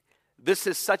This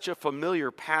is such a familiar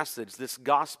passage, this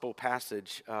gospel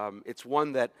passage. It's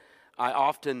one that I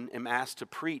often am asked to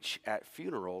preach at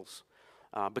funerals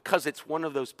because it's one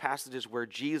of those passages where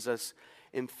Jesus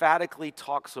emphatically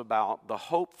talks about the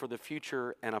hope for the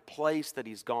future and a place that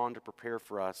he's gone to prepare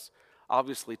for us,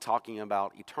 obviously talking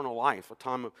about eternal life, a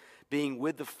time of being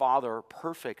with the Father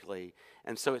perfectly.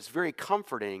 And so it's very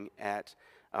comforting at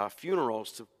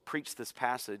funerals to preach this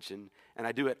passage, and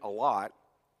I do it a lot.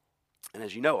 And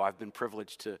as you know, I've been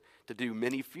privileged to do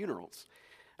many funerals.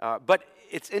 But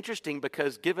it's interesting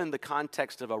because given the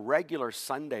context of a regular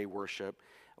Sunday worship,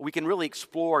 we can really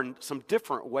explore in some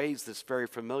different ways this very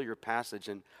familiar passage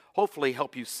and hopefully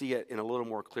help you see it in a little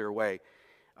more clear way,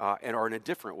 or in a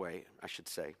different way, I should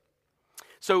say.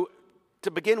 So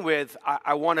to begin with,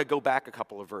 I want to go back a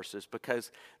couple of verses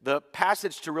because the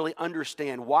passage to really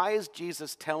understand why is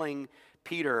Jesus telling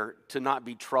Peter to not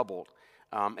be troubled.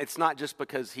 It's not just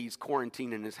because he's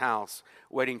quarantined in his house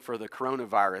waiting for the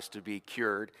coronavirus to be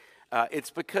cured. It's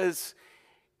because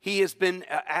he has been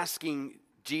asking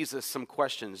Jesus some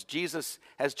questions. Jesus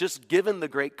has just given the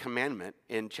great commandment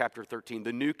in chapter 13,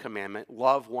 the new commandment,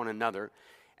 love one another.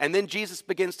 And then Jesus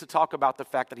begins to talk about the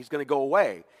fact that he's going to go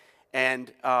away.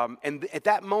 And at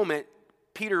that moment,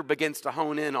 Peter begins to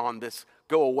hone in on this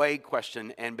go away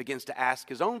question and begins to ask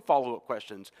his own follow-up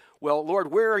questions. Well,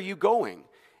 Lord, where are you going?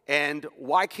 And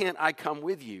why can't I come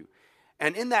with you?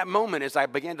 And in that moment, as I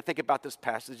began to think about this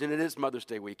passage, and it is Mother's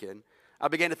Day weekend, I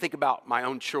began to think about my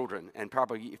own children. And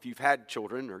probably if you've had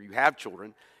children or you have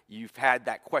children, you've had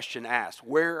that question asked,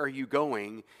 where are you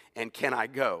going and can I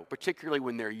go? Particularly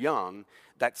when they're young,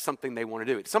 that's something they want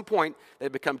to do. At some point, they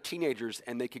become teenagers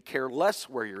and they could care less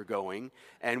where you're going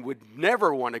and would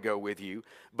never want to go with you.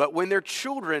 But when they're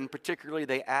children, particularly,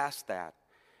 they ask that.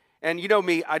 And you know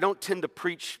me, I don't tend to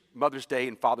preach Mother's Day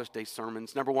and Father's Day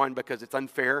sermons. Number one, because it's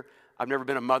unfair. I've never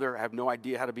been a mother. I have no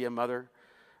idea how to be a mother.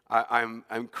 I'm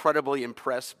incredibly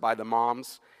impressed by the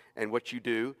moms and what you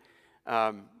do.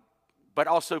 But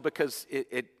also because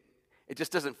it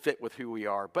just doesn't fit with who we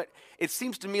are. But it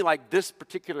seems to me like this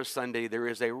particular Sunday, there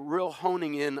is a real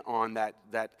honing in on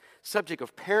that subject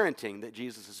of parenting that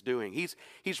Jesus is doing.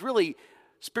 He's really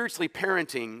spiritually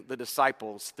parenting the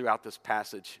disciples throughout this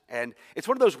passage. And it's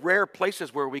one of those rare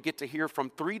places where we get to hear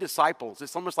from three disciples.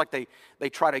 It's almost like they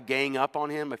try to gang up on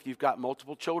him. If you've got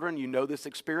multiple children, you know this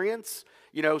experience.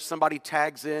 You know, somebody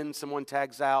tags in, someone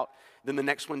tags out, then the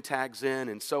next one tags in,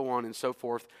 and so on and so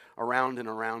forth, around and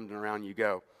around and around you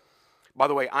go. By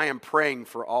the way, I am praying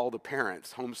for all the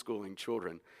parents homeschooling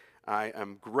children. I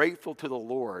am grateful to the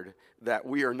Lord that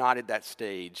we are not at that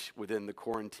stage within the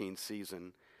quarantine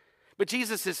season. But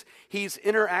Jesus he's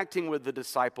interacting with the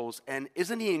disciples, and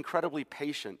isn't he incredibly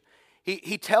patient?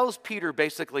 He tells Peter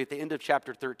basically at the end of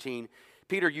chapter 13,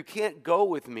 Peter, you can't go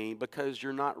with me because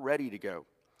you're not ready to go.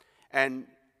 And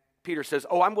Peter says,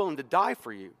 oh, I'm willing to die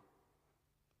for you.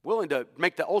 Willing to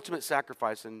make the ultimate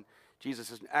sacrifice. And Jesus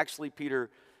says, actually, Peter,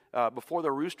 before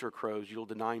the rooster crows, you'll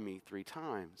deny me 3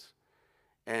 times.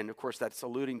 And of course, that's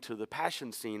alluding to the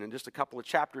passion scene in just a couple of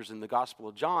chapters in the Gospel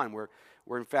of John, where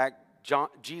in fact,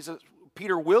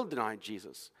 Peter will deny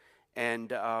Jesus, and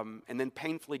then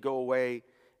painfully go away,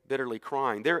 bitterly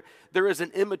crying. There is an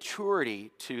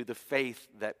immaturity to the faith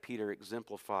that Peter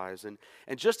exemplifies, and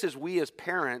just as we as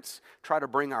parents try to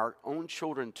bring our own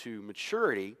children to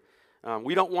maturity,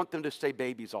 we don't want them to stay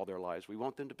babies all their lives. We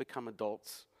want them to become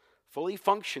adults, fully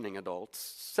functioning adults,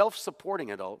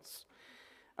 self-supporting adults.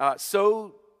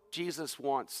 So Jesus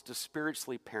wants to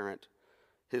spiritually parent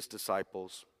his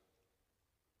disciples.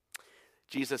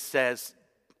 Jesus says,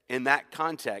 in that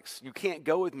context, you can't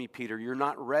go with me, Peter. You're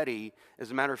not ready. As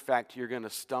a matter of fact, you're going to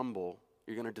stumble.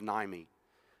 You're going to deny me.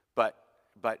 But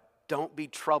don't be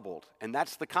troubled. And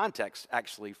that's the context,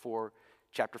 actually, for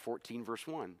chapter 14, verse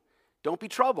 1. Don't be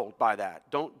troubled by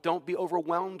that. Don't be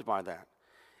overwhelmed by that.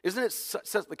 Isn't it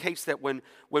such the case that when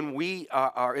we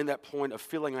are in that point of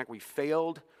feeling like we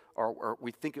failed or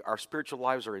we think our spiritual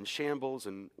lives are in shambles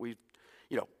and we've,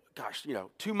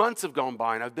 2 months have gone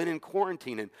by and I've been in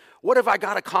quarantine and what have I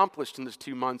got accomplished in this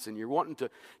 2 months, and you're wanting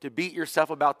to beat yourself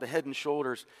about the head and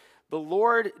shoulders. The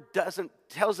Lord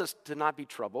tells us to not be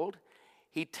troubled.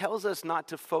 He tells us not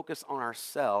to focus on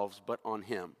ourselves but on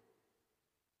him.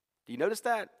 Do you notice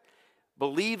that?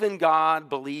 Believe in God,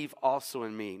 believe also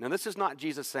in me. Now this is not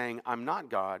Jesus saying, I'm not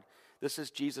God. This is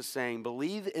Jesus saying,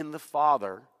 believe in the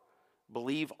Father,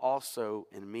 believe also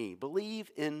in me. Believe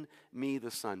in me,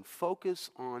 the Son. Focus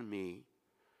on me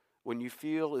when you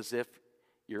feel as if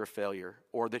you're a failure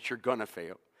or that you're going to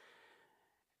fail.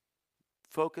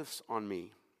 Focus on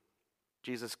me.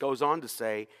 Jesus goes on to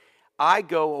say, I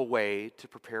go away to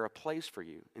prepare a place for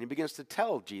you. And he begins to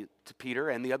tell to Peter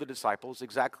and the other disciples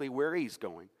exactly where he's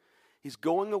going. He's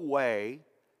going away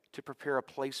to prepare a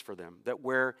place for them, that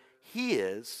where he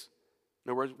is,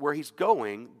 in other words, where he's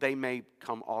going, they may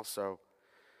come also.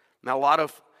 Now, a lot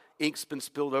of ink's been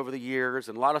spilled over the years,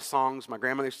 and a lot of songs. My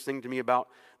grandmother used to sing to me about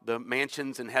the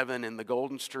mansions in heaven and the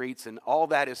golden streets, and all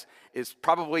that is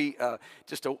probably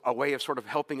just a way of sort of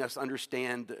helping us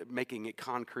understand, making it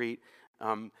concrete.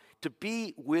 To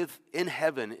be in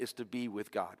heaven is to be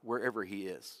with God, wherever he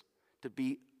is. To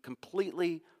be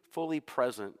completely, fully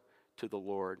present to the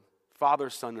Lord, Father,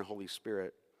 Son, and Holy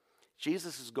Spirit.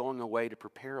 Jesus is going away to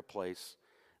prepare a place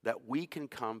that we can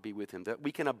come be with him, that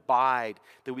we can abide,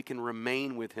 that we can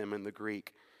remain with him in the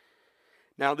Greek.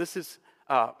 Now, this is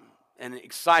an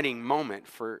exciting moment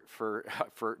for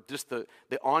just the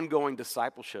ongoing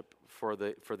discipleship for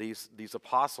these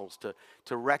apostles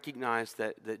to recognize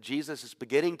that Jesus is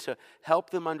beginning to help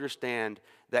them understand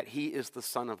that he is the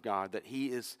Son of God, that he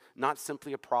is not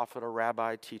simply a prophet, a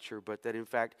rabbi, teacher, but that in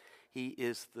fact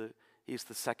he's the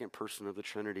second person of the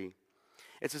Trinity.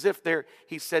 It's as if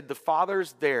he said, the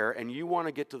Father's there and you want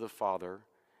to get to the Father,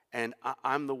 and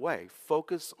I'm the way.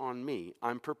 Focus on me.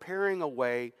 I'm preparing a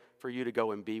way for you to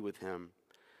go and be with him.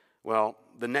 Well,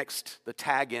 the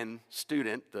tag-in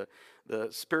student, the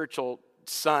spiritual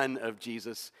son of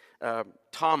Jesus,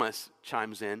 Thomas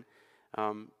chimes in.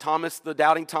 Thomas, the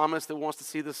doubting Thomas that wants to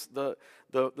see the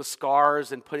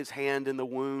scars and put his hand in the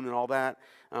wound and all that,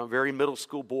 very middle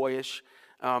school boyish.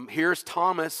 Here's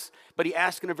Thomas, but he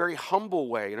asks in a very humble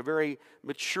way, in a very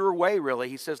mature way, really.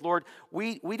 He says, Lord,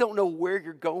 we don't know where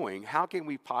you're going. How can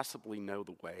we possibly know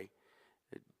the way?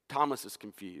 Thomas is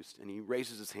confused, and he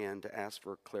raises his hand to ask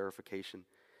for clarification.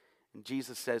 And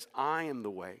Jesus says, I am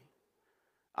the way.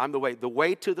 I'm the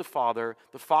way to the Father.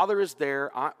 The Father is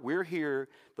there. We're here.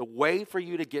 The way for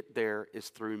you to get there is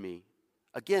through me.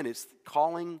 Again, it's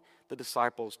calling the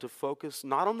disciples to focus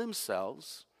not on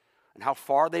themselves and how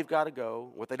far they've got to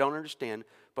go, what they don't understand,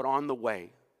 but on the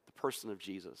way, the person of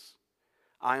Jesus.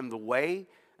 I am the way,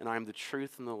 and I am the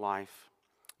truth and the life.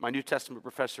 My New Testament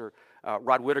professor,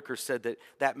 Rod Whitaker, said that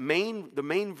the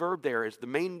main verb there is the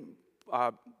main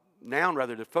noun,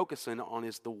 rather, to focus in on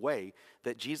is the way,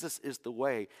 that Jesus is the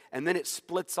way. And then it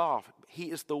splits off. He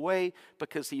is the way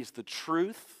because he's the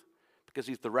truth, because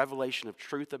he's the revelation of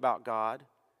truth about God.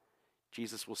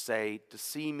 Jesus will say, to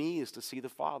see me is to see the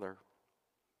Father.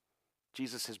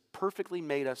 Jesus has perfectly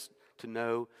made us to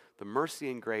know the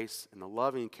mercy and grace and the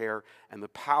loving care and the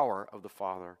power of the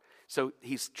Father. So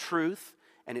he's truth,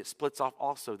 and it splits off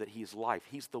also that he's life.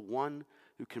 He's the one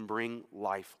who can bring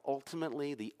life.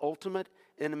 Ultimately, the ultimate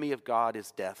enemy of God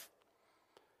is death.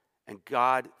 And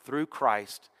God, through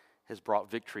Christ, has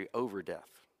brought victory over death.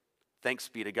 Thanks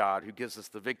be to God who gives us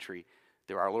the victory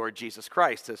through our Lord Jesus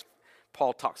Christ, as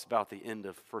Paul talks about at the end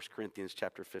of 1 Corinthians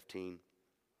chapter 15.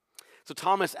 So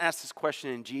Thomas asks this question,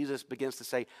 and Jesus begins to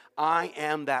say, I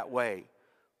am that way.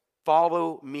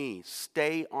 Follow me.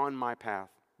 Stay on my path,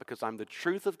 because I'm the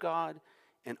truth of God,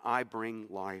 and I bring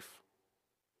life.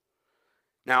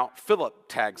 Now, Philip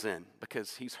tags in,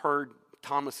 because he's heard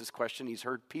Thomas's question, he's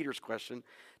heard Peter's question.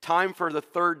 Time for the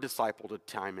third disciple to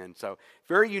chime in. So,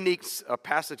 very unique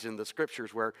passage in the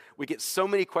scriptures where we get so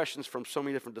many questions from so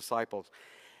many different disciples.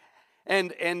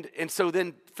 And so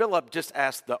then Philip just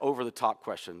asked the over-the-top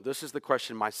question. This is the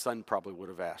question my son probably would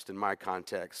have asked in my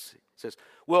context. He says,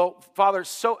 well, Father,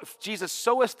 Jesus,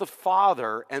 show us the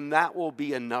Father, and that will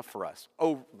be enough for us.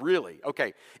 Oh, really?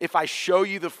 Okay, if I show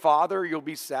you the Father, you'll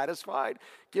be satisfied?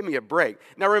 Give me a break.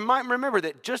 Now, remember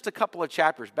that just a couple of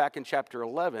chapters back in chapter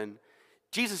 11,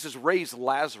 Jesus has raised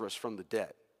Lazarus from the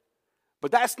dead.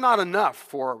 But that's not enough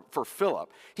for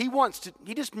Philip. He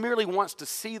just merely wants to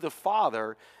see the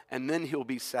Father, and then he'll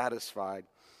be satisfied.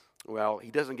 Well, he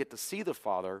doesn't get to see the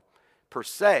Father per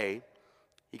se.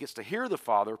 He gets to hear the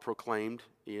Father proclaimed,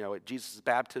 at Jesus'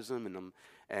 baptism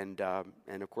and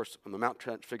of course on the Mount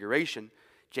Transfiguration.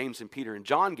 James and Peter and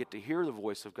John get to hear the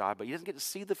voice of God, but he doesn't get to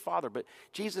see the Father. But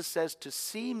Jesus says, to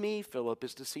see me, Philip,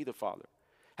 is to see the Father.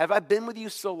 Have I been with you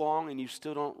so long and you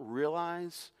still don't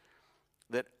realize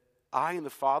that I and the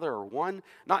Father are one?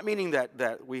 Not meaning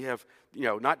that we have,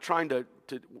 not trying to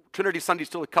Trinity Sunday's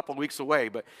still a couple of weeks away,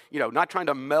 but, not trying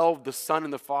to meld the Son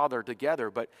and the Father together,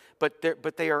 but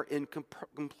they are in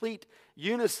complete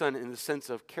unison in the sense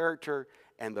of character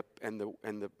and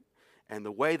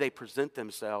the way they present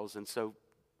themselves. And so,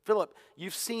 Philip,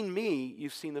 you've seen me,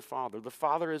 you've seen the Father. The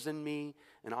Father is in me,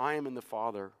 and I am in the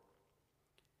Father.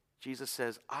 Jesus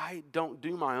says, I don't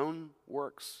do my own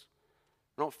works.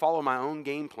 I don't follow my own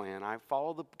game plan. I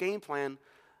follow the game plan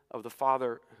of the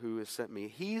Father who has sent me.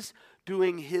 He's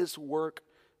doing his work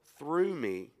through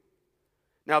me.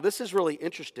 Now, this is really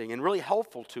interesting and really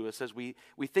helpful to us as we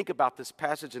think about this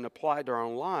passage and apply it to our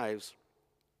own lives.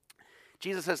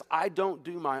 Jesus says, I don't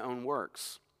do my own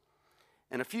works.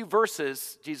 In a few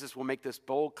verses, Jesus will make this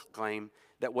bold claim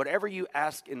that whatever you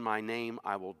ask in my name,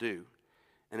 I will do.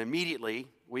 And immediately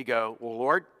we go, well,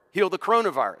 Lord, heal the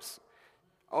coronavirus.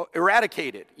 Oh,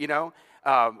 eradicate it,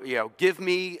 give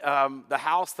me the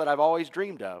house that I've always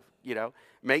dreamed of,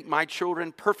 make my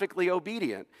children perfectly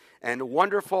obedient and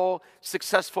wonderful,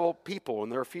 successful people in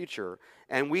their future.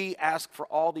 And we ask for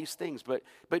all these things. But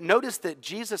notice that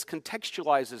Jesus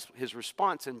contextualizes his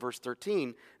response in verse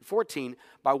 13, 14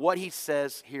 by what he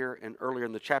says here and earlier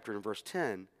in the chapter in verse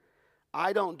 10.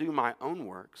 I don't do my own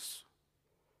works.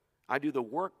 I do the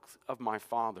works of my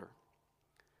Father.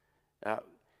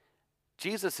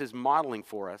 Jesus is modeling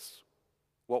for us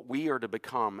what we are to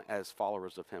become as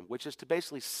followers of him, which is to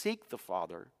basically seek the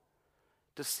Father,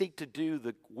 to seek to do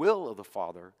the will of the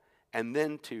Father, and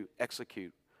then to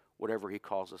execute whatever he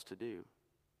calls us to do.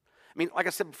 I mean, like I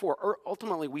said before,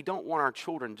 ultimately we don't want our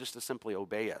children just to simply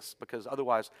obey us, because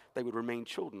otherwise they would remain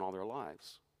children all their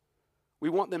lives. We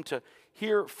want them to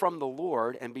hear from the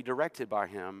Lord and be directed by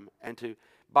him, and to,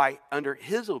 by under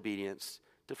his obedience,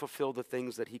 to fulfill the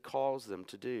things that he calls them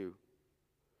to do.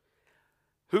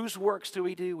 Whose works do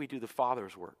we do? We do the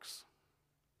Father's works.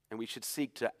 And we should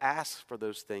seek to ask for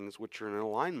those things which are in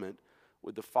alignment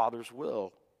with the Father's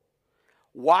will.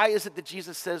 Why is it that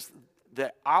Jesus says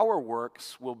that our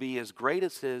works will be as great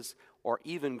as his or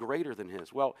even greater than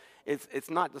his? Well, it's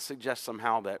not to suggest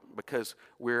somehow that because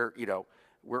we're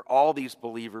all these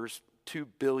believers, 2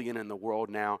 billion in the world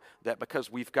now, that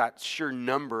because we've got sheer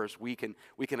numbers, we can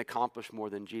accomplish more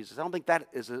than Jesus. I don't think that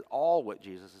is at all what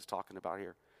Jesus is talking about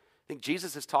here. I think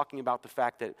Jesus is talking about the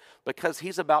fact that because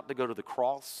he's about to go to the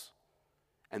cross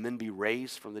and then be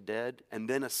raised from the dead and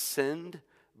then ascend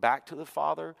back to the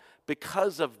Father,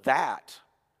 because of that,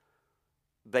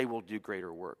 they will do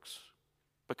greater works.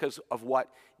 Because of what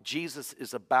Jesus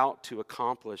is about to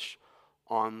accomplish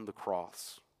on the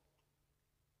cross.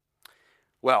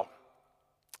 Well,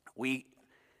 we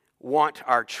want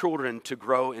our children to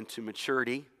grow into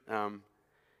maturity.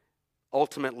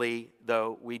 Ultimately,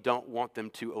 though, we don't want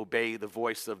them to obey the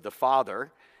voice of the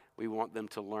Father. We want them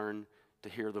to learn to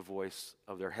hear the voice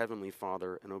of their Heavenly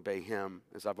Father and obey him,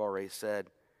 as I've already said.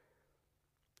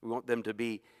 We want them to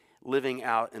be living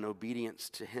out in obedience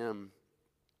to him.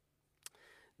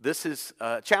 This is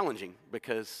challenging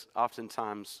because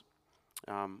oftentimes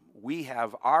we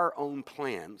have our own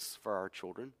plans for our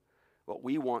children, what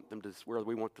we want them to, where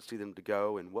we want to see them to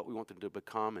go, and what we want them to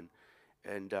become,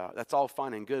 and that's all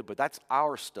fine and good, but that's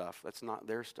our stuff. That's not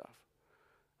their stuff.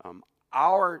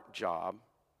 Our job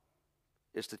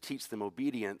is to teach them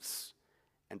obedience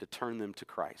and to turn them to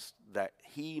Christ, that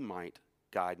he might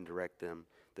guide and direct them,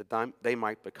 that they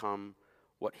might become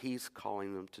what he's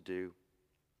calling them to do.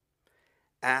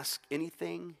 Ask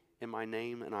anything in my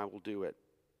name, and I will do it,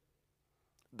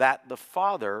 that the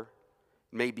Father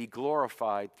may be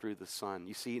glorified through the Son.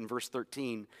 You see, in verse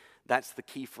 13, that's the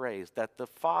key phrase, that the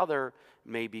Father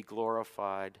may be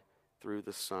glorified through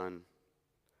the Son.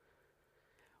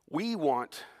 We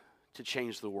want to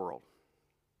change the world.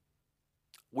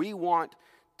 We want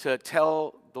to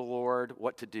tell the Lord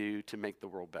what to do to make the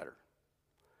world better.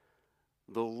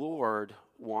 The Lord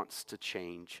wants to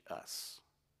change us.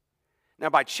 Now,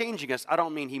 by changing us, I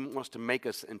don't mean he wants to make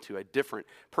us into a different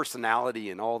personality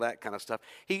and all that kind of stuff.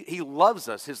 He loves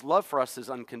us. His love for us is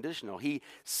unconditional. He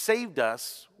saved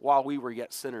us while we were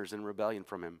yet sinners in rebellion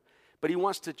from him. But he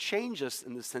wants to change us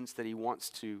in the sense that he wants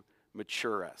to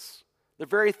mature us. The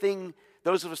very thing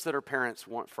those of us that are parents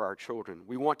want for our children.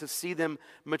 We want to see them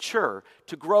mature,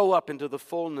 to grow up into the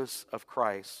fullness of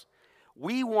Christ.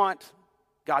 We want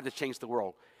God to change the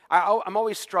world. I'm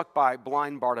always struck by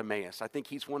blind Bartimaeus. I think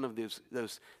he's one of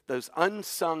those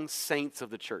unsung saints of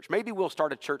the church. Maybe we'll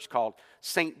start a church called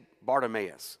Saint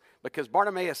Bartimaeus, because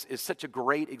Bartimaeus is such a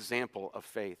great example of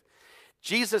faith.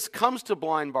 Jesus comes to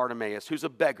blind Bartimaeus, who's a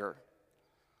beggar,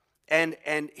 and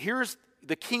here's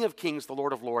the King of Kings, the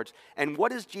Lord of Lords. And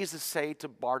what does Jesus say to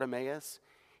Bartimaeus?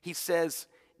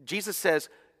 Jesus says,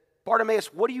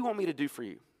 Bartimaeus, what do you want me to do for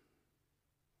you?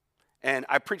 And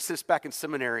I preached this back in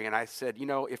seminary, and I said,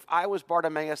 if I was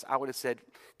Bartimaeus, I would have said,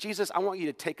 Jesus, I want you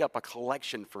to take up a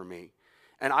collection for me,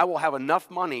 and I will have enough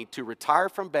money to retire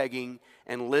from begging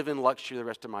and live in luxury the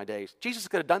rest of my days. Jesus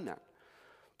could have done that.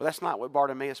 But that's not what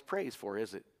Bartimaeus prays for,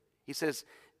 is it? He says,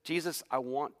 Jesus, I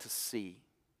want to see.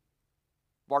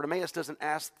 Bartimaeus doesn't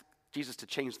ask Jesus to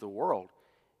change the world.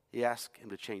 He asks him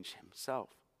to change himself.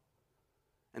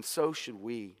 And so should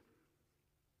we.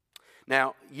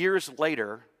 Now, years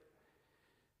later,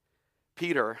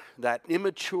 Peter, that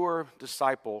immature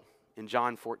disciple in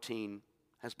John 14,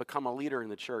 has become a leader in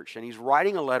the church. And he's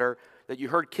writing a letter that you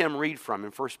heard Kim read from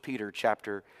in 1 Peter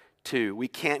chapter 2. We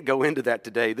can't go into that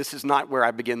today. This is not where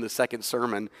I begin the second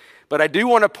sermon. But I do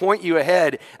want to point you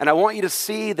ahead, and I want you to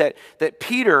see that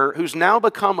Peter, who's now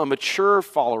become a mature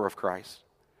follower of Christ,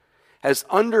 has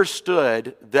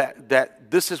understood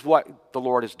that this is what the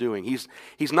Lord is doing.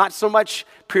 He's not so much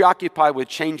preoccupied with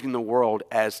changing the world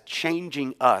as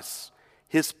changing us,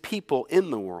 his people in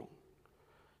the world.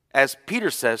 As Peter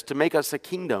says, to make us a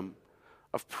kingdom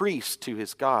of priests to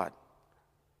his God.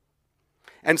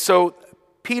 And so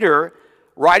Peter,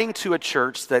 writing to a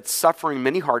church that's suffering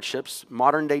many hardships,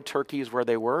 modern-day Turkey is where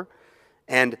they were,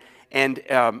 and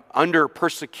under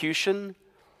persecution,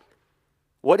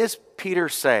 what does Peter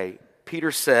say?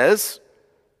 Peter says,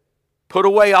 put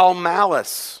away all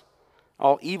malice,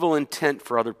 all evil intent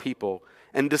for other people,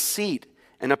 and deceit,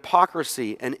 and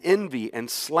hypocrisy, and envy, and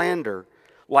slander.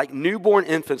 Like newborn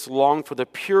infants, long for the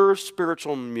pure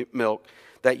spiritual milk,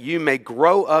 that you may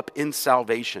grow up in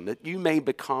salvation, that you may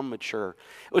become mature.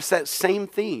 It's that same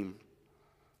theme.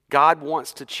 God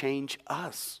wants to change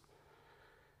us.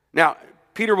 Now,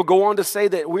 Peter will go on to say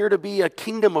that we're to be a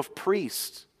kingdom of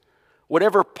priests.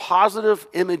 Whatever positive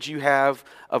image you have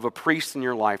of a priest in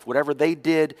your life, whatever they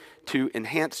did to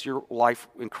enhance your life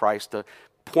in Christ, to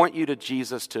point you to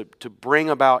Jesus, to bring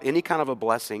about any kind of a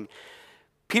blessing,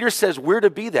 Peter says we're to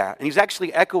be that. And he's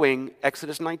actually echoing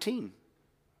Exodus 19,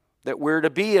 that we're to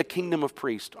be a kingdom of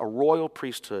priests, a royal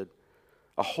priesthood,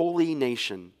 a holy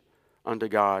nation unto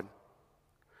God.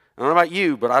 I don't know about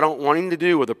you, but I don't want anything to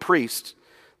do with a priest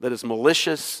that is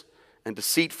malicious and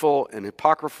deceitful and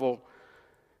hypocritical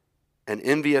and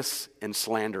envious and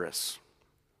slanderous.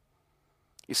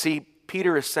 You see,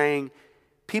 Peter is saying,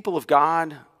 people of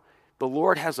God, the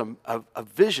Lord has a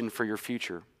vision for your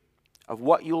future of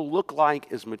what you'll look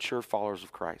like as mature followers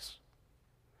of Christ.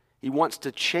 He wants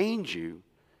to change you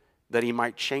that he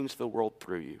might change the world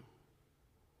through you.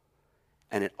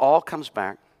 And it all comes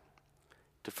back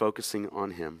to focusing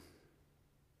on him,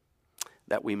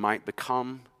 that we might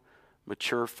become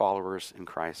mature followers in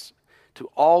Christ. To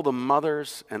all the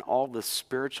mothers and all the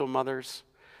spiritual mothers,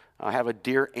 I have a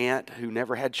dear aunt who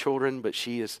never had children, but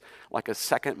she is like a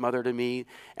second mother to me.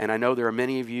 And I know there are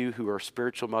many of you who are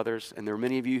spiritual mothers, and there are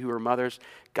many of you who are mothers.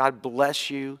 God bless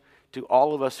you. To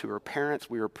all of us who are parents,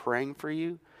 we are praying for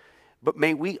you. But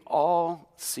may we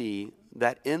all see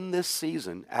that in this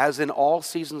season, as in all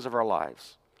seasons of our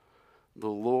lives, the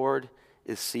Lord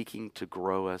is seeking to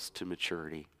grow us to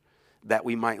maturity, that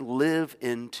we might live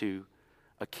into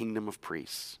a kingdom of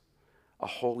priests, a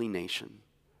holy nation,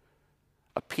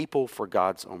 a people for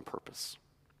God's own purpose.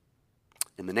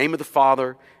 In the name of the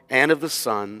Father, and of the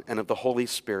Son, and of the Holy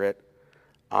Spirit,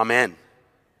 amen.